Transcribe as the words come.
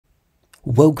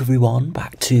Welcome everyone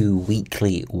back to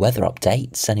weekly weather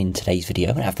updates, and in today's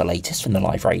video I have the latest from the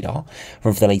live radar.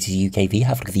 For the latest UKV,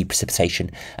 have a look at the precipitation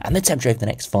and the temperature over the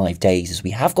next 5 days, as we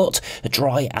have got a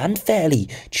dry and fairly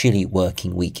chilly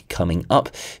working week coming up.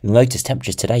 You'll notice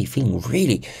temperatures today feeling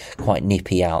really quite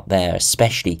nippy out there,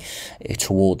 especially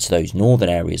towards those northern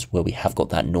areas where we have got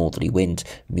that northerly wind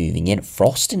moving in.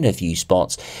 Frost in a few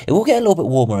spots. It will get a little bit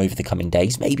warmer over the coming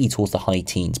days, maybe towards the high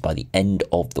teens by the end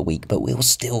of the week, but we'll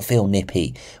still feel nippy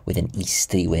with an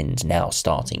easterly wind now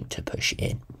starting to push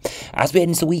in. As we head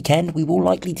into the weekend, we will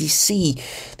likely to see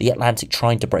the Atlantic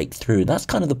trying to break through, and that's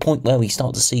kind of the point where we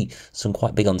start to see some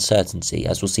quite big uncertainty,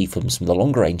 as we'll see from some of the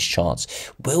longer range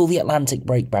charts. Will the Atlantic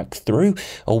break back through,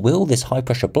 or will this high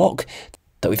pressure block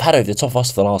that we've had over the top of us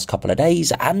for the last couple of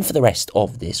days and for the rest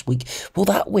of this week, will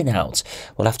that win out?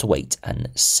 We'll have to wait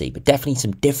and see, but definitely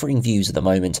some differing views at the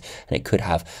moment, and it could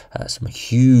have some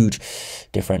huge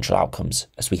differential outcomes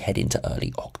as we head into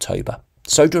early October.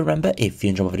 So do remember, if you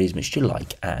enjoy my videos, make sure you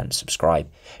like and subscribe.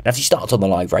 Now, if you start on the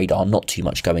live radar, not too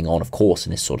much going on, of course,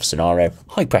 in this sort of scenario.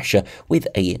 High pressure with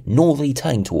a northerly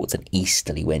turning towards an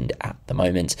easterly wind at the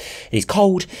moment. It is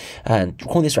cold, and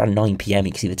recording this around 9 PM,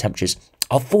 you can see the temperatures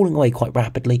are falling away quite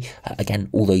rapidly. Again,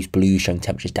 all those blues showing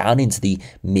temperatures down into the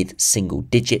mid-single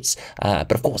digits.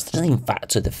 But of course, it doesn't even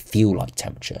factor the feel-like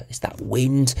temperature. It's that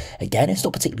wind. Again, it's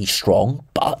not particularly strong,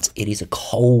 but it is a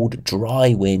cold,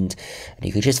 dry wind. And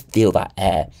you can just feel that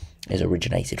air is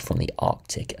originated from the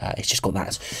Arctic. It's just got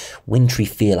that wintry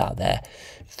feel out there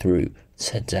through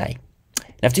today.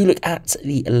 Now, if you look at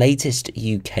the latest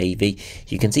UKV,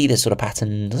 you can see this sort of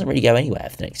pattern doesn't really go anywhere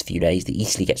for the next few days. The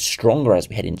easterly gets stronger as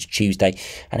we head into Tuesday,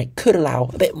 and it could allow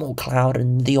a bit more cloud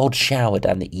and the odd shower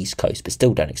down the east coast, but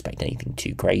still don't expect anything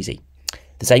too crazy.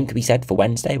 The same could be said for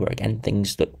Wednesday, where again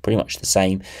things look pretty much the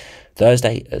same.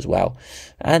 Thursday as well.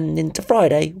 And into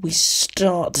Friday, we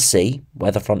start to see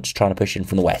weather fronts trying to push in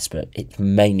from the west, but it's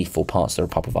mainly for parts of the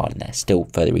Republic of Ireland there. Still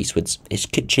further eastwards, it's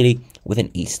chilly with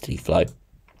an easterly flow.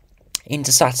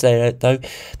 Into Saturday, though,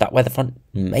 that weather front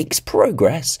makes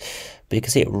progress, but you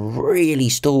can see it really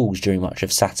stalls during much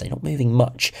of Saturday, not moving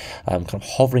much, kind of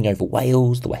hovering over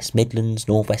Wales, the West Midlands,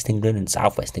 North West England and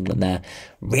South West England there,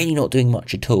 really not doing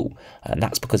much at all, and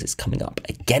that's because it's coming up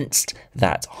against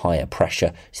that higher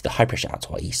pressure. See the high pressure out to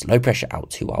our east, low pressure out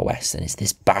to our west, and it's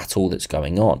this battle that's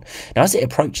going on. Now, as it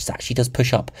approaches, it actually does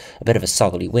push up a bit of a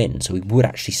southerly wind, so we would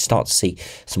actually start to see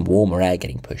some warmer air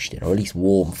getting pushed in, or at least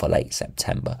warm for late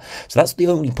September. So that's the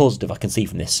only positive I can see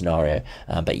from this scenario,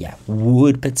 but yeah,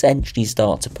 would potentially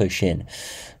start to push in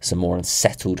some more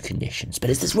unsettled conditions. But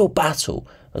it's this real battle,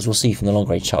 as we'll see from the long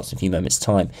range charts in a few moments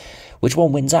time. Which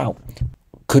one wins out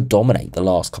could dominate the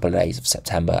last couple of days of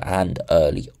September and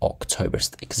early October,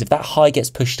 because if that high gets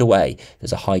pushed away,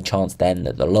 there's a high chance then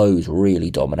that the lows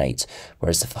really dominate,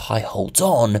 whereas if the high holds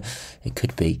on, it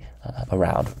could be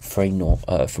around for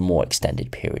a more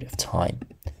extended period of time.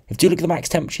 If you look at the max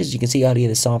temperatures, you can see earlier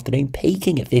this afternoon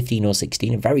peaking at 15 or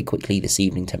 16, and very quickly this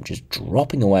evening temperatures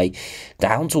dropping away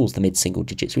down towards the mid-single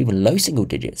digits, or even low single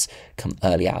digits come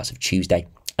early hours of Tuesday.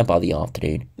 And by the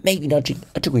afternoon, maybe nudging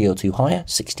a degree or two higher,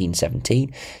 16,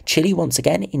 17. Chilly once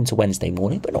again into Wednesday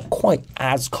morning, but not quite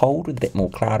as cold, with a bit more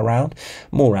cloud around,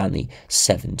 more around the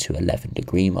 7 to 11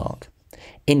 degree mark.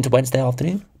 Into Wednesday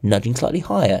afternoon, nudging slightly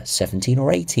higher, 17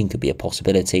 or 18 could be a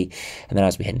possibility. And then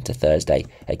as we head into Thursday,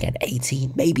 again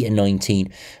 18, maybe a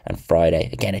 19. And Friday,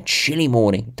 again a chilly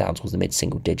morning down towards the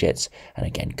mid-single digits, and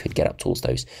again could get up towards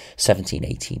those 17,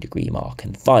 18 degree mark.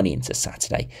 And finally into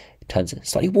Saturday, it turns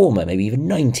slightly warmer, maybe even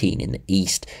 19 in the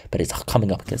east, but it's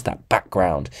coming up against that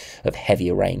background of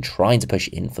heavier rain trying to push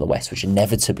in from the west, which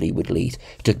inevitably would lead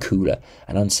to cooler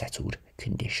and unsettled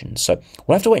conditions. So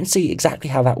we'll have to wait and see exactly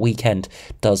how that weekend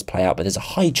does play out, but there's a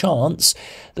high chance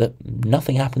that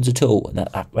nothing happens at all and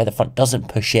that weather front doesn't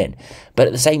push in, but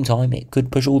at the same time it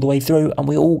could push all the way through and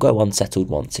we all go unsettled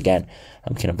once again,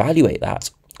 and we can evaluate that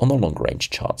on the longer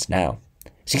range charts now.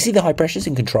 So you can see the high pressure's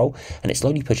in control, and it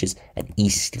slowly pushes an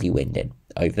easterly wind in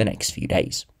over the next few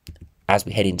days. As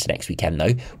we head into next weekend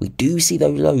though, we do see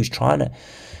those lows trying to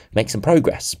make some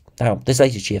progress. Now, this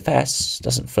latest GFS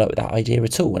doesn't flirt with that idea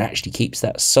at all, and actually keeps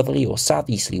that southerly or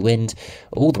southeasterly wind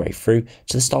all the way through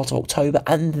to the start of October,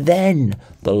 and then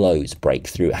the lows break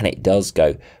through, and it does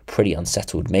go pretty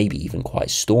unsettled, maybe even quite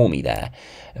stormy there,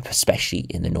 especially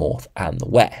in the north and the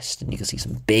west. And you can see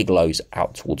some big lows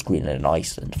out towards Greenland and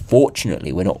Iceland.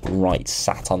 Fortunately, we're not right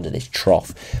sat under this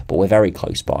trough, but we're very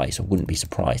close by, so I wouldn't be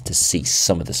surprised to see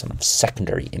some of the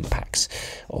secondary impacts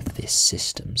of this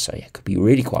system. So yeah, it could be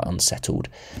really quite unsettled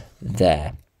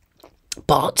there.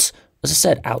 But as I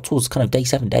said, out towards kind of day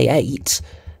 7, day 8,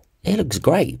 it looks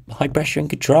great. High pressure in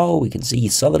control. We can see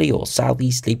southerly or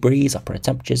southeasterly breeze, upper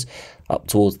temperatures up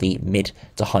towards the mid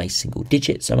to high single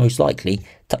digits, so most likely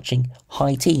touching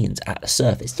high teens at the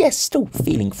surface. Yes, still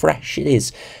feeling fresh. It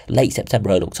is late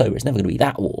September, early October. It's never going to be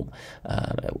that warm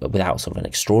without sort of an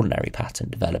extraordinary pattern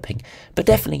developing, but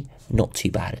definitely not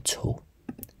too bad at all.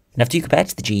 Now, if you compare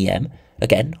to the GEM,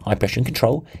 again, high pressure in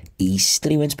control,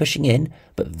 easterly winds pushing in,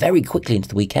 but very quickly into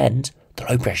the weekend, the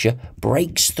low pressure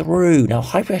breaks through. Now,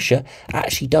 high pressure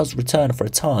actually does return for a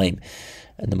time,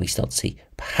 and then we start to see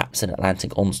perhaps an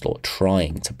Atlantic onslaught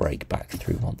trying to break back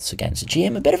through once again. So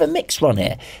GM, a bit of a mixed run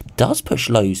here. Does push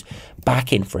lows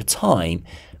back in for a time,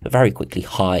 but very quickly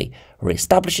high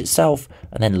re-establish itself,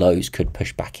 and then lows could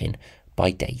push back in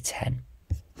by day 10.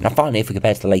 Now finally, if we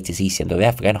compare to the latest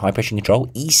ECMWF, again, high pressure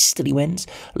control, easterly winds,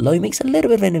 low makes a little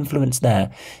bit of an influence there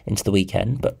into the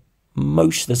weekend, but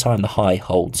most of the time the high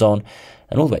holds on,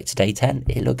 and all the way to day 10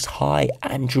 it looks high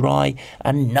and dry,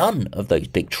 and none of those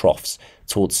big troughs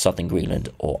towards southern Greenland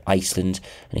or Iceland.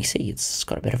 And you see it's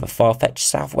got a bit of a far-fetched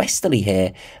southwesterly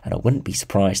here, and I wouldn't be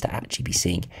surprised to actually be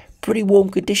seeing pretty warm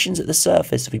conditions at the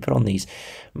surface if we put on these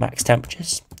max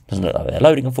temperatures. Doesn't look like they're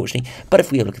loading, unfortunately, but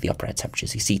if we look at the upper air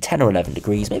temperatures, you see 10 or 11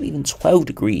 degrees, maybe even 12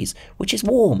 degrees, which is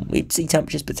warm. We'd see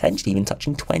temperatures potentially even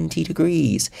touching 20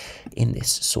 degrees in this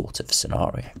sort of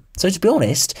scenario. So to be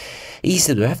honest,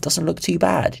 ECMWF doesn't look too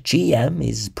bad. GM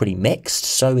is pretty mixed,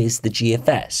 so is the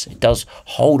GFS. It does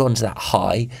hold on to that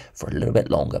high for a little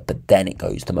bit longer, but then it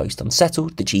goes the most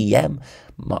unsettled. The GEM,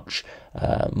 much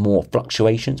more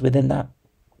fluctuations within that.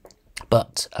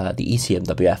 But the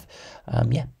ECMWF,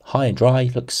 yeah, high and dry,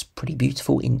 looks pretty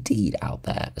beautiful indeed out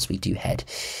there as we do head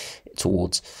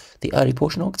towards the early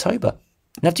portion of October.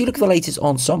 Now, if you look at the latest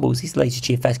ensembles, these are the latest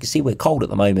GFS. You can see we're cold at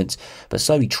the moment, but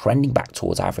slowly trending back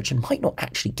towards average, and might not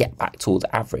actually get back towards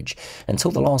average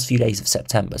until the last few days of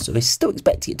September. So we're still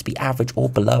expecting it to be average or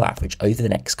below average over the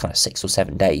next kind of 6 or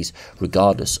 7 days,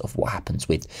 regardless of what happens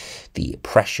with the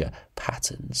pressure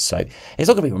patterns. So it's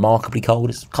not going to be remarkably cold.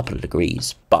 It's a couple of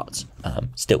degrees, but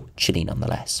still chilly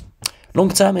nonetheless.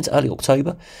 Longer term into early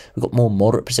October, we've got more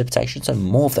moderate precipitation, so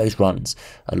more of those runs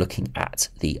are looking at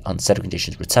the unsettled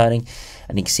conditions returning,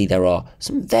 and you can see there are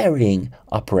some varying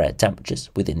upper air temperatures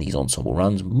within these ensemble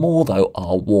runs. More, though,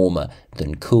 are warmer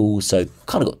than cool, so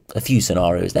kind of got a few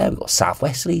scenarios there. We've got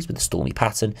southwesterlies with a stormy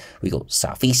pattern, we've got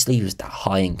southeasterlies with that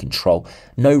high in control.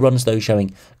 No runs, though,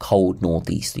 showing cold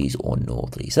northeasterlies or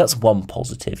northerlies. So that's one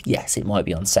positive. Yes, it might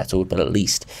be unsettled, but at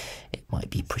least it might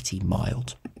be pretty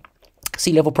mild.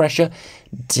 Sea level pressure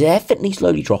definitely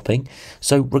slowly dropping,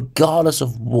 so regardless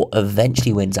of what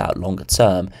eventually wins out longer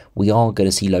term, we are going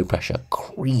to see low pressure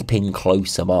creeping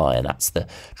closer by, and that's the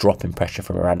drop in pressure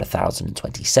from around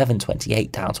 1,027,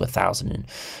 28 down to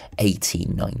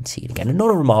 1,018, 19. Again, not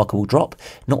a remarkable drop,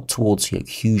 not towards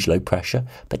huge low pressure,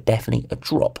 but definitely a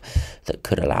drop that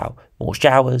could allow more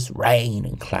showers, rain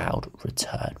and cloud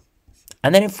return.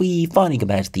 And then if we finally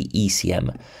compare to the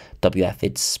ECMWF,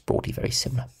 it's broadly very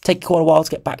similar. Take quite a while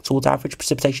to get back towards average,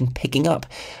 precipitation picking up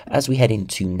as we head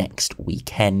into next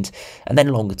weekend. And then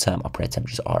longer term upper air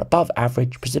temperatures are above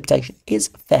average, precipitation is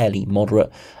fairly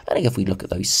moderate. And if we look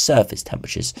at those surface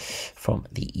temperatures from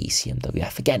the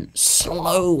ECMWF, again,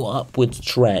 slow upwards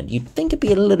trend. You'd think it'd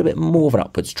be a little bit more of an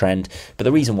upwards trend, but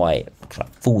the reason why it kind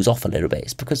of falls off a little bit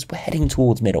is because we're heading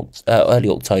towards early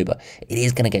October. It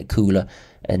is going to get cooler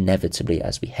inevitably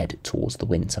as we head towards the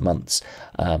winter months.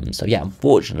 So yeah,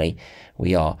 unfortunately,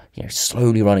 we are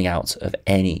slowly running out of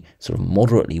any sort of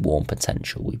moderately warm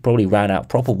potential. We probably ran out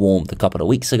proper warmth a couple of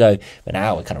weeks ago, but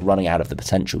now we're kind of running out of the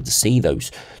potential to see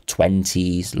those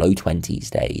 20s, low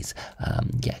 20s days.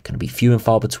 Yeah, going to be few and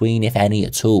far between, if any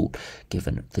at all,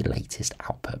 given the latest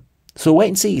output. So we'll wait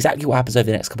and see exactly what happens over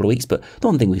the next couple of weeks, but the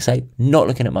one thing we say, not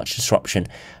looking at much disruption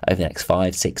over the next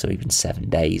 5, 6 or even 7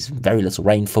 days. Very little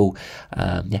rainfall,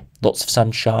 yeah, lots of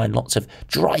sunshine, lots of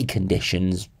dry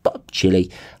conditions, but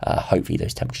chilly. Hopefully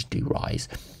those temperatures do rise.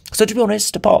 So to be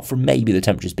honest, apart from maybe the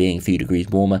temperatures being a few degrees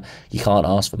warmer, you can't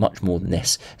ask for much more than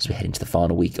this as we head into the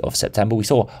final week of September. We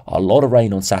saw a lot of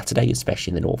rain on Saturday,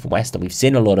 especially in the north and west, and we've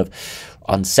seen a lot of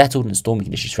unsettled and stormy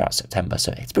conditions throughout September.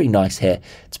 So it's pretty nice here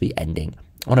to be ending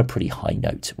on a pretty high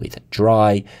note with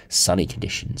dry, sunny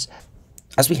conditions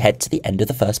as we head to the end of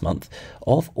the first month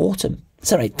of autumn.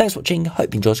 So anyway, thanks for watching,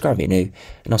 hope you enjoyed, subscribe if you're new,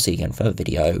 and I'll see you again for a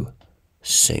video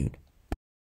soon.